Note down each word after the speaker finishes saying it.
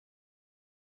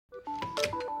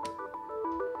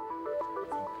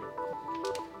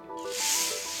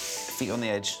Feet on the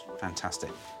edge, fantastic.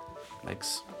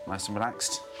 Legs nice and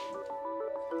relaxed.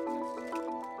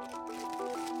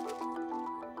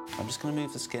 I'm just going to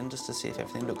move the skin just to see if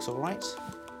everything looks all right.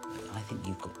 I think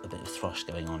you've got a bit of thrush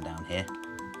going on down here.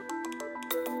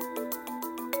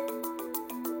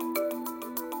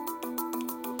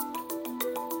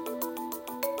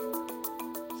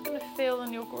 Just going to feel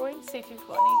on your groin, see if you've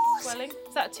got any swelling.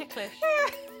 Is that ticklish?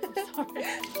 I'm sorry.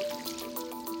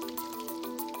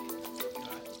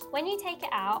 When you take it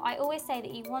out, I always say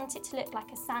that you want it to look like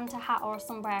a Santa hat or a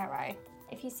sombrero.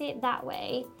 If you see it that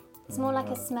way, it's more like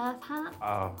a Smurf hat.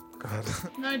 Oh, God.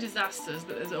 No disasters,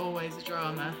 but there's always a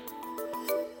drama.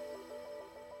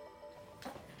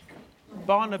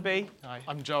 Barnaby. Hi.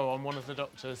 I'm Joe, I'm one of the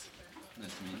doctors.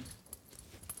 Nice to meet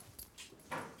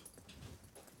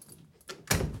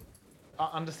you. I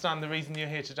understand the reason you're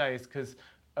here today is because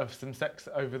of some sex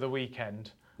over the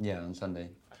weekend. Yeah, on Sunday.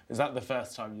 Is that the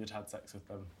first time you'd had sex with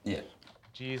them? Yeah.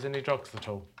 Do you use any drugs at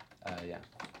all? Yeah.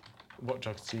 What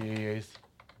drugs do you use?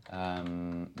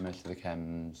 Most of the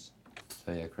chems,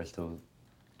 so yeah, crystal,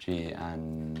 G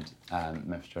and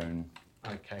methadone.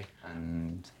 Okay.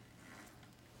 And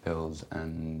pills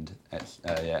and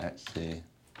ecstasy,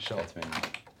 Sure. ketamine.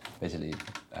 Basically,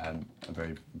 a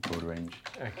very broad range.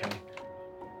 Okay.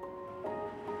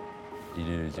 You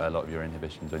lose a lot of your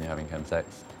inhibitions when you're having chem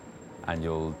sex, and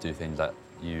you'll do things that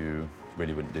you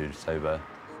really wouldn't do sober.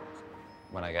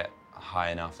 When I get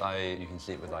high enough, you can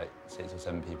sleep with like 6 or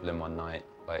 7 people in one night,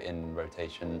 like in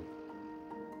rotation.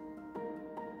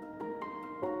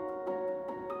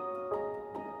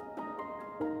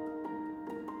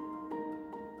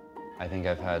 I think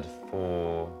I've had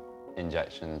 4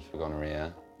 injections for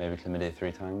gonorrhea, maybe chlamydia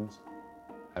 3 times.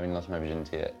 Having lost my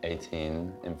virginity at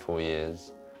 18 in 4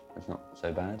 years, it's not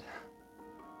so bad,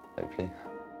 hopefully.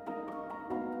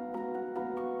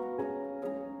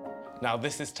 Now,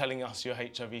 this is telling us your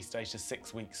HIV status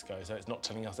 6 weeks ago, so it's not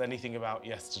telling us anything about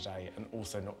yesterday and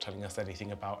also not telling us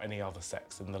anything about any other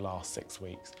sex in the last 6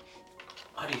 weeks.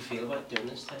 How do you feel about doing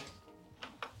this thing?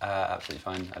 Absolutely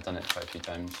fine. I've done it quite a few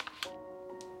times.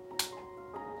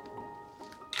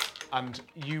 And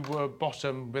you were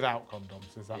bottom without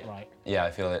condoms, is that right? Yeah,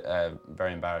 I feel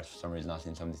very embarrassed for some reason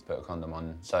asking somebody to put a condom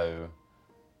on, so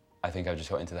I think I've just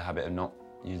got into the habit of not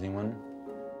using one.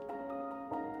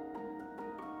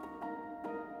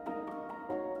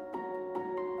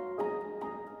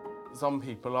 Some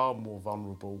people are more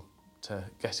vulnerable to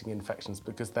getting infections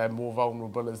because they're more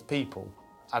vulnerable as people,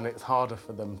 and it's harder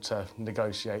for them to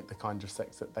negotiate the kind of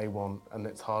sex that they want, and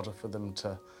it's harder for them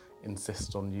to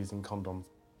insist on using condoms.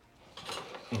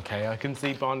 OK, I can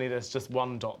see, Barney, there's just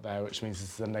 1 dot there, which means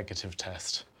this is a negative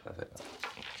test. Perfect.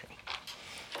 Okay.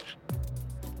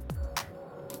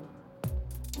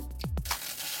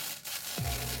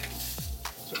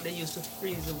 So they used to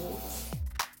freeze the warts.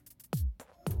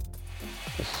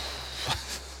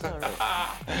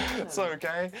 It's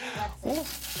okay.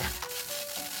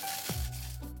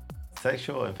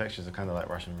 Sexual infections are kind of like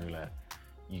Russian roulette.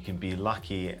 You can be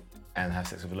lucky and have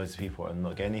sex with loads of people and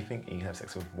not get anything. You can have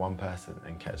sex with one person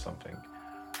and catch something.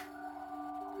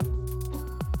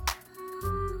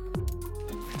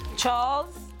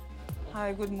 Charles.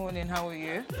 Hi, good morning. How are you?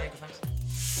 Yeah, good, thanks.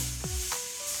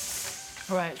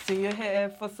 Right, so you're here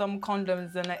for some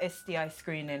condoms and a STI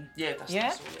screening. Yeah, that's Yeah?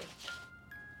 all, yeah.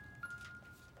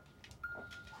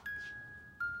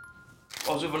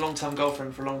 I was with a long-term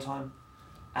girlfriend for a long time,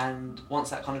 and once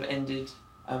that kind of ended,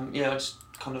 yeah, I just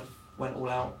kind of went all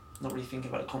out, not really thinking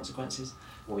about the consequences.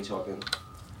 What are we talking?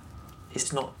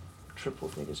 It's not triple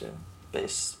figures, yeah, but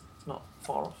it's not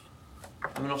far off.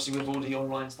 I mean, obviously with all the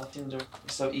online stuff, Tinder,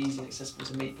 it's so easy and accessible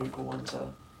to meet people, and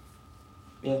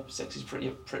yeah, sex is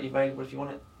pretty available if you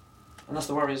want it. And that's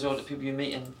the worry as well, that people you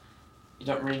meet and you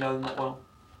don't really know them that well.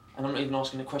 And I'm not even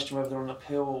asking the question whether they're on a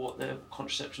pill or what their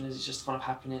contraception is, it's just kind of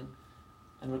happening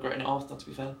and regretting it after, to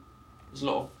be fair. There's a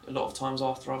lot of times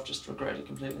after I've just regretted it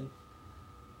completely.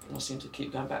 And I seem to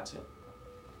keep going back to it.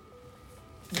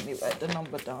 Let me write the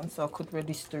number down so I could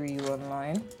register you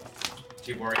online.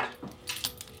 You worried?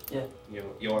 Yeah.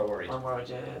 You are worried? I'm worried,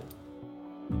 yeah.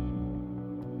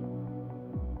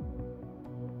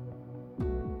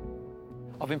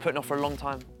 I've been putting off for a long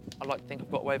time. I'd like to think I've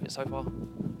got away with it so far.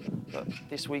 But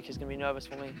this week is going to be nervous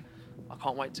for me. I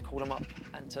can't wait to call them up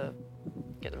and to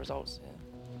get the results. Yeah.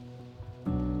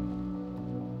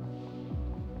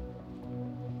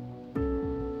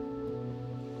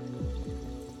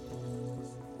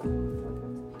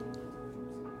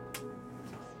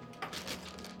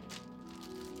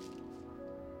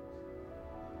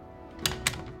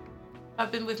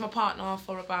 I've been with my partner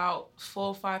for about 4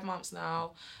 or 5 months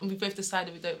now, and we both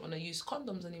decided we don't want to use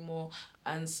condoms anymore,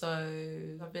 and so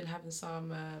I've been having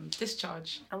some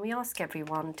discharge. And we ask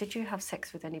everyone, did you have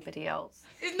sex with anybody else?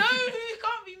 No, it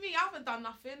can't be me. I haven't done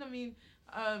nothing. I mean,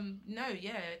 no,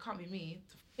 yeah, it can't be me.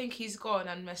 I think he's gone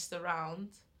and messed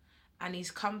around, and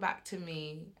he's come back to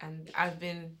me, and I've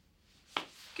been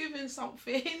given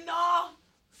something. No,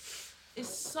 it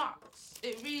sucks.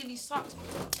 It really sucks.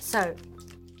 So,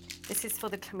 this is for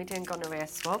the chlamydia and gonorrhea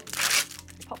swab.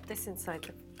 Pop this inside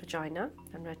the vagina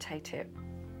and rotate it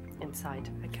inside,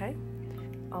 okay?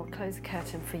 I'll close the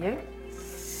curtain for you.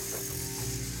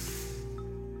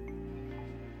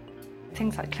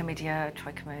 Things like chlamydia,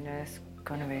 trichomonas,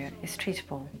 gonorrhea is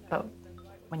treatable, but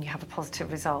when you have a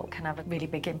positive result, it can have a really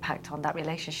big impact on that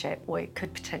relationship, or it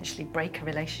could potentially break a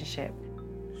relationship.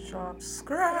 Sharp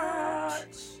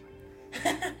scratch.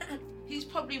 He's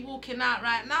probably walking out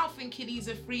right now thinking he's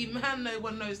a free man, no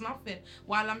one knows nothing,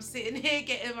 while I'm sitting here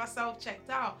getting myself checked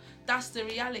out. That's the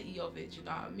reality of it, do you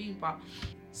know what I mean? But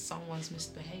someone's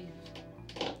misbehaved.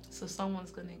 So someone's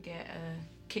gonna get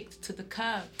kicked to the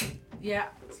curb. Yeah,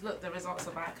 look, the results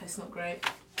are back. It's not great.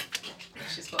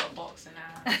 She's got a box in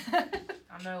her hand.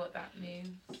 I know what that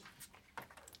means.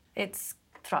 It's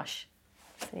thrush.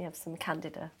 So you have some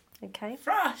candida, okay?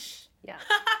 Thrush? Yeah.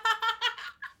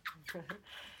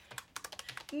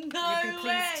 No You'd be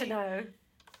pleased to know.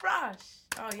 Thrush?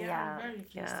 Oh yeah, I'm very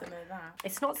pleased to know that.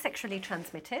 It's not sexually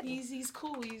transmitted. He's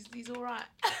cool, he's all right.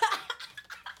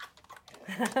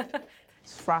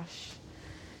 Thrush.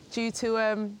 Due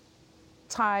to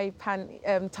tight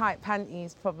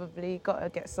panties, probably. Gotta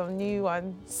get some new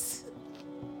ones.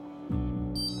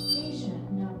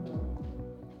 Patient number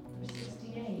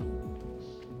 68.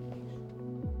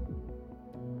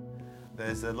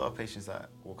 There's a lot of patients that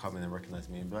will come in and recognise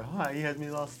me and be like, hi, you had me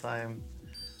last time.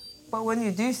 But when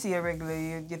you do see a regular,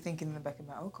 you're thinking in the back of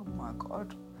your mind, oh my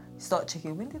God. You start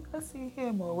checking, when did I see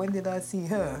him or when did I see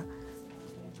her?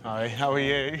 Hi, how are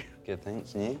you? Good,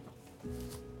 thanks. And you?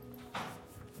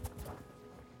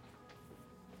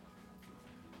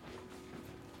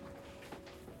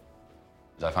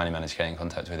 I finally managed to get in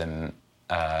contact with him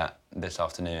this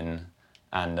afternoon,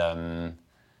 and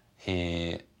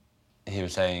he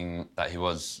was saying that he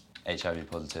was HIV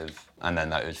positive, and then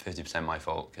that it was 50% my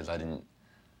fault because I didn't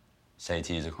say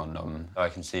to use a condom. I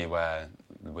can see where,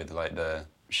 with like the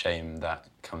shame that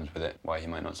comes with it, why he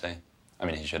might not say. I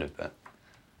mean, he should have, but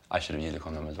I should have used a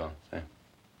condom as well. So.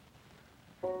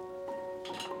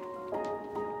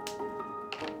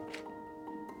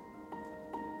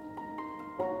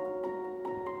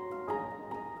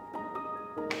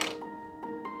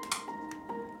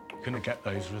 Going to get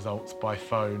those results by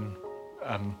phone.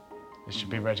 It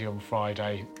should be ready on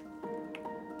Friday.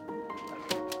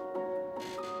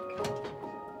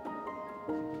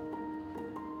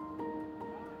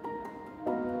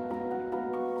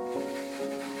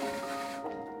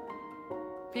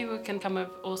 People can come with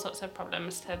all sorts of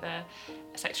problems to the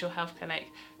sexual health clinic.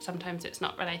 Sometimes it's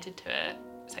not related to a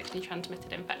sexually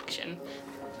transmitted infection.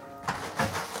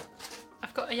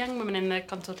 I've got a young woman in the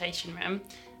consultation room.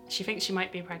 She thinks she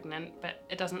might be pregnant, but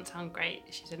it doesn't sound great.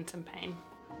 She's in some pain.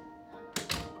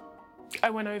 I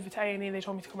went over to A&E, they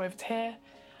told me to come over to here.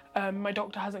 My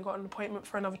doctor hasn't got an appointment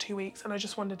for another 2 weeks, and I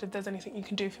just wondered if there's anything you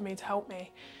can do for me to help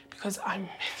me, because I'm in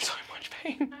so much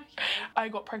pain. Okay. I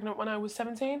got pregnant when I was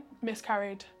 17,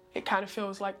 miscarried. It kind of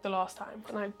feels like the last time,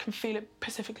 and I can feel it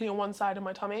specifically on one side of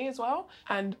my tummy as well.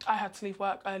 And I had to leave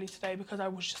work early today because I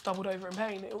was just doubled over in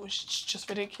pain. It was just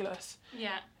ridiculous.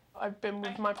 Yeah. I've been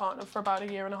with my partner for about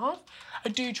 1.5 years. I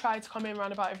do try to come in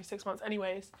around about every 6 months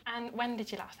anyways. And when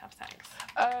did you last have sex?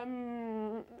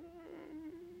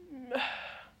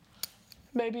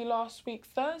 Maybe last week,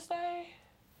 Thursday.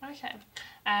 Okay.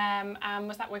 And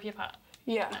was that with your partner?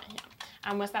 Yeah. No, yeah.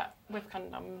 And was that with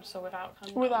condoms or without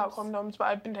condoms? Without condoms, but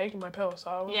I've been taking my pill, so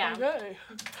I was okay.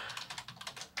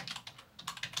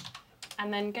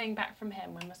 And then going back from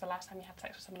him, when was the last time you had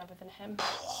sex with someone other than him?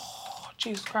 Oh,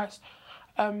 Jesus Christ.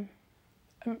 When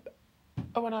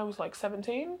I was like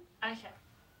 17. Okay.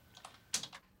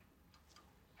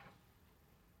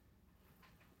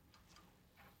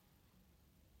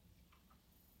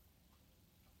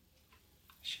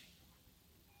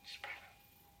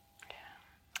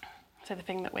 So the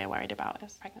thing that we're worried about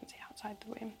is pregnancy outside the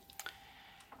womb.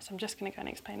 So I'm just going to go and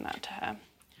explain that to her.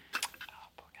 Oh,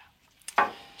 poor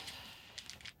girl.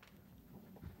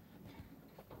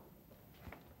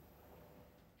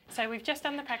 So we've just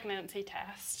done the pregnancy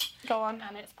test. Go on.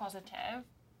 And it's positive.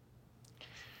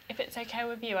 If it's okay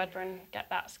with you, I'd run get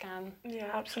that scan.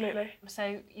 Yeah, absolutely.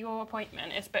 So your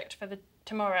appointment is booked for the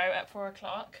tomorrow at 4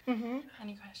 o'clock.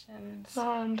 Any questions?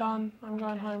 No, I'm done. I'm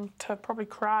going home to probably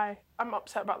cry. I'm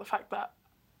upset about the fact that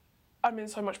I'm in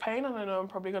so much pain and I know I'm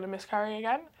probably going to miscarry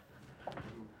again.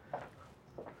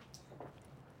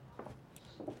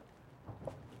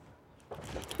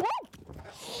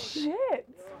 Shit!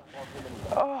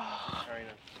 Oh.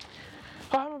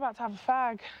 I'm about to have a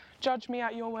fag. Judge me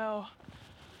at your will.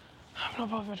 I'm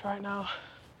not bothered right now.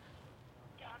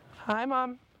 Hi,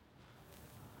 Mum.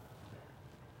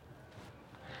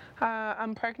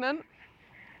 I'm pregnant.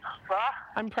 What?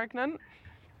 I'm pregnant.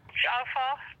 How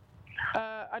far?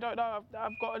 I don't know.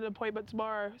 I've got an appointment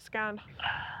tomorrow, scan.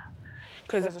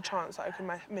 Because there's a chance that I can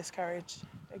miscarriage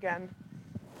again.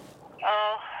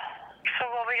 Oh, so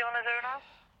what are we gonna do now?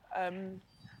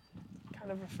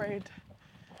 Kind of afraid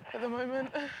at the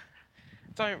moment.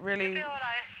 Don't really. You'll be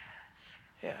alright.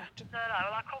 Yeah. No,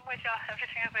 well, I'll come with you.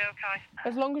 Everything will be okay.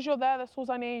 As long as you're there, that's all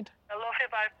I need. I love you,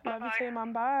 babe. Love you too,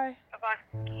 Mum. Bye. Bye-bye.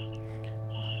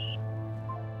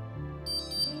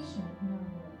 Patient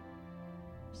number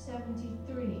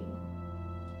 73.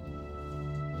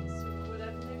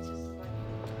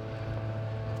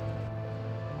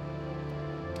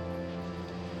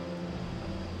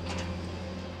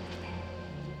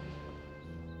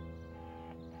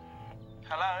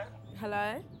 Hello?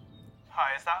 Hello?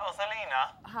 Hi, is that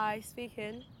Rosalina? Hi,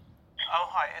 speaking. Oh,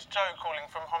 hi, it's Joe calling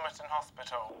from Homerton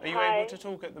Hospital. Are you Hi. able to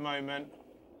talk at the moment?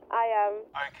 I am.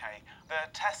 Okay. The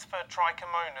test for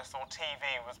trichomonas or TV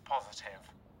was positive.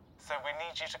 So we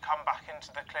need you to come back into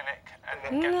the clinic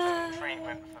and get some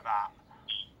treatment for that.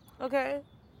 Okay.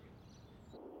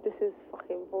 This is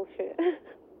fucking bullshit.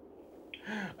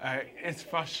 It's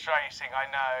frustrating, I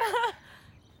know.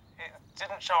 It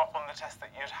didn't show up on the test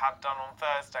that you'd had done on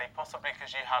Thursday, possibly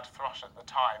because you had thrush at the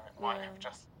time. It might have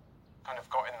just kind of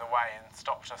got in the way and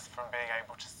stopped us from being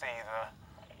able to see the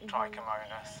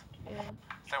trichomonas. Yeah.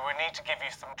 So we need to give you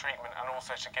some treatment and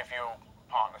also to give your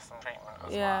partner some treatment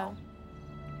as Yeah. well.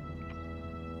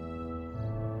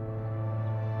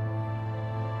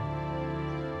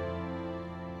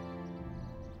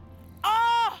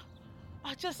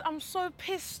 I'm so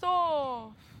pissed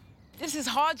off. This is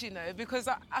hard, you know, because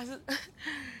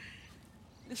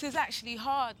this is actually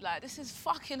hard. Like, this is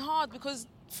fucking hard because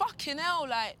fucking hell,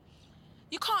 like,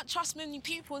 you can't trust many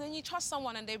people, then you trust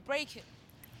someone and they break it.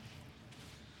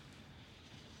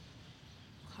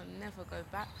 I can never go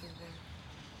back with him.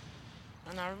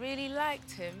 And I really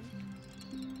liked him.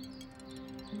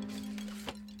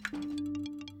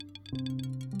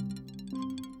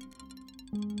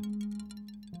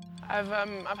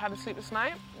 I've had a sleepless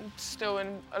night. I'm still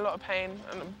in a lot of pain,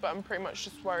 but I'm pretty much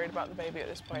just worried about the baby at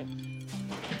this point.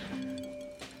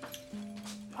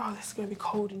 Oh, this is gonna be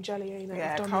cold and jelly, ain't it?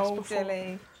 Yeah, I've done cold this before.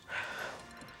 jelly.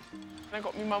 I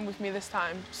got my mum with me this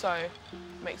time, so it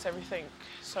makes everything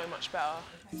so much better.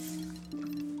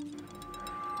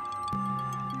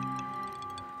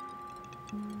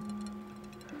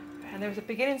 And there was a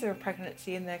beginnings of a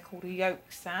pregnancy in there called a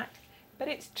yolk sac, but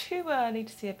it's too early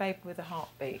to see a baby with a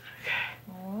heartbeat.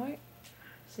 All right.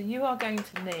 So you are going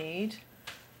to need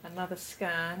another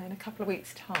scan in a couple of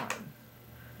weeks' time.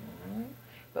 All right.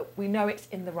 But we know it's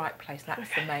in the right place. That's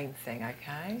the main thing,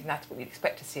 okay? And that's what we'd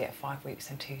expect to see at 5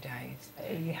 weeks and 2 days.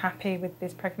 Are you happy with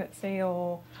this pregnancy,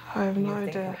 or I have no you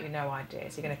idea. You've no idea.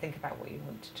 So you're going to think about what you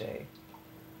want to do.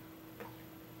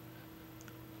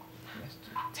 Just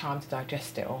time to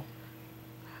digest it all.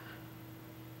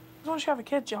 Once you have a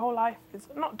kid, your whole life is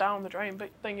not down the drain, but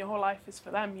then your whole life is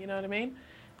for them, you know what I mean?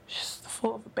 It's just the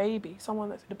thought of a baby, someone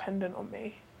that's dependent on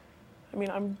me. I mean,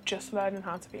 I'm just learning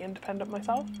how to be independent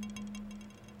myself.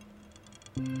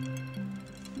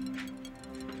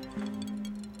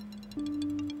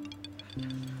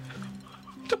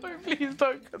 Don't, please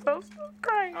don't, because I'll start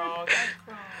crying. Oh, don't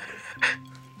cry.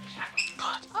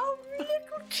 God. Oh,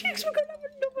 little chicks, we're gonna have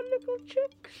another little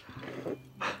chick.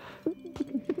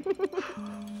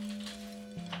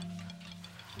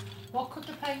 What could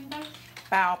the pain be?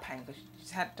 Bowel pain, because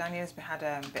Danielle's had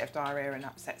a bit of diarrhea and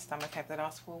upset stomach over the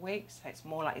last 4 weeks, so it's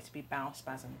more likely to be bowel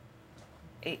spasm.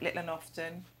 Eat little and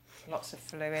often, lots of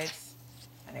fluids,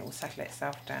 and it will settle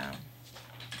itself down.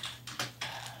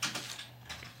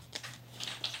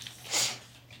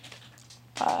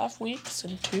 "5 weeks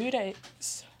and 2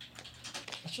 days.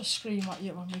 I just scream at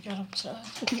you when we get upset.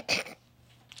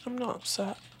 I'm not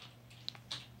upset.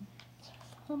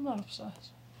 I'm not upset.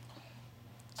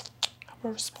 I'm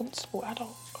a responsible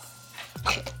adult.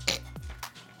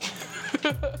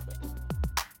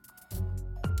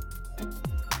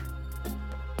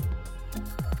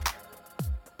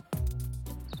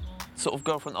 Sort of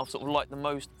girlfriend I've sort of liked the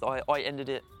most, I ended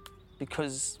it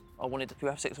because I wanted to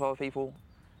have sex with other people,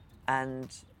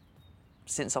 And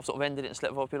since I've sort of ended it and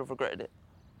slept with other people, I've regretted it.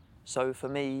 So for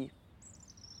me,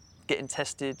 getting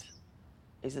tested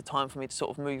is the time for me to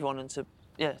sort of move on and to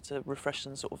refresh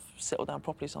and sort of settle down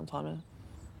properly sometime. Yeah.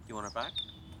 You want her back?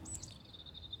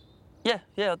 Yeah,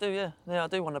 I do, yeah. Yeah, I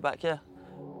do want her back, yeah.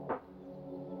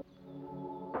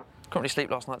 Couldn't really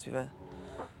sleep last night, to be fair.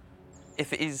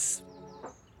 If it is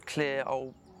clear,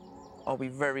 I'll be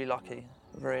very lucky,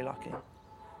 very lucky.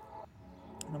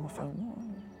 And on my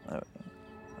phone, there we go.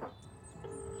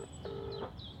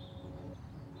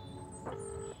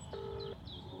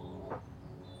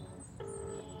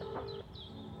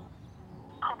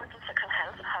 How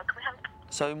can we help?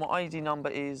 So my ID number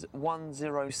is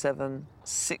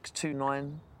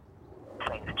 107629.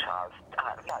 Explain the child.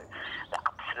 No, they're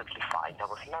absolutely fine. There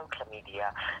was no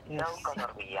chlamydia, no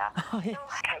gonorrhea, no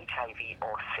HIV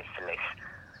or syphilis.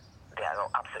 They are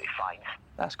all absolutely fine.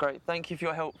 That's great. Thank you for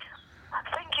your help.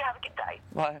 Thank you. Have a good day.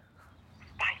 Bye.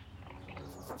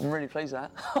 I'm really pleased with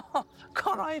that. I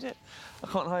can't hide it. I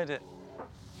can't hide it.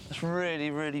 It's really,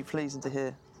 really pleasing to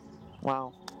hear.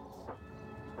 Wow.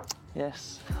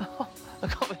 Yes. I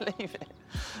can't believe it.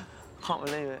 I can't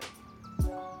believe it.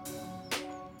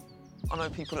 I know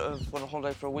people that have gone on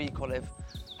holiday for a week or they've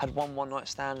had one night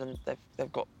stand and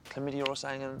they've got chlamydia or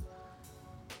something, and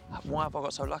why have I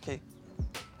got so lucky?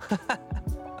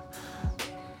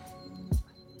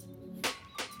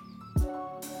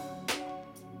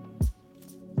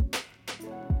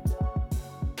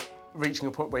 Reaching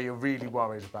a point where you're really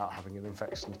worried about having an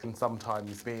infection can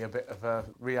sometimes be a bit of a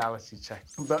reality check.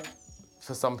 But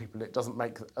for some people, it doesn't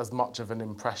make as much of an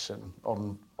impression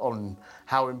on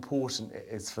how important it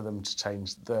is for them to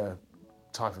change the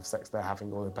type of sex they're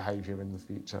having or their behaviour in the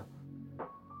future.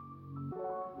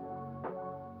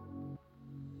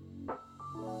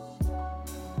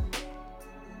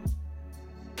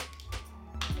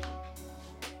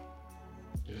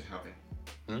 You look happy.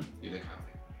 You look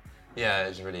happy. Yeah,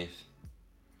 it's a relief.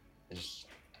 It's just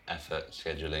effort,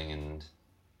 scheduling and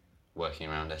working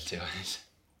around STIs.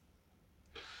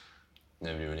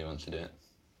 Nobody really wants to do it.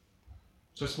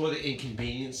 So it's more the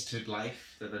inconvenience to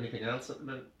life than anything else at the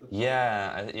minute?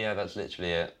 Yeah, that's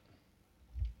literally it.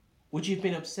 Would you have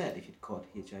been upset if you'd caught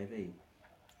HIV?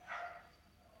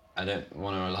 I don't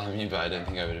want to alarm you, but I don't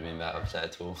think I would have been that upset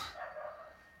at all.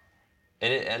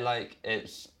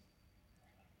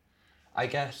 I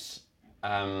guess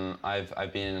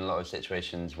I've been in a lot of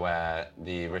situations where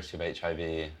the risk of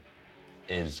HIV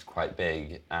is quite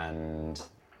big, and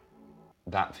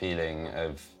that feeling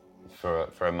of for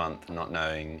a month not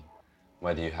knowing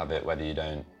whether you have it, whether you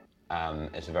don't,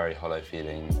 it's a very hollow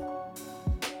feeling.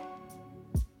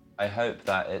 I hope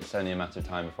that it's only a matter of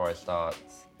time before I start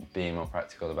being more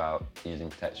practical about using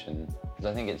protection, because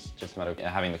I think it's just a matter of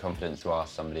having the confidence to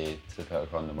ask somebody to put a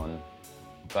condom on.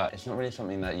 But it's not really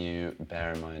something that you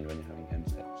bear in mind when you're having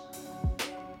chemsex.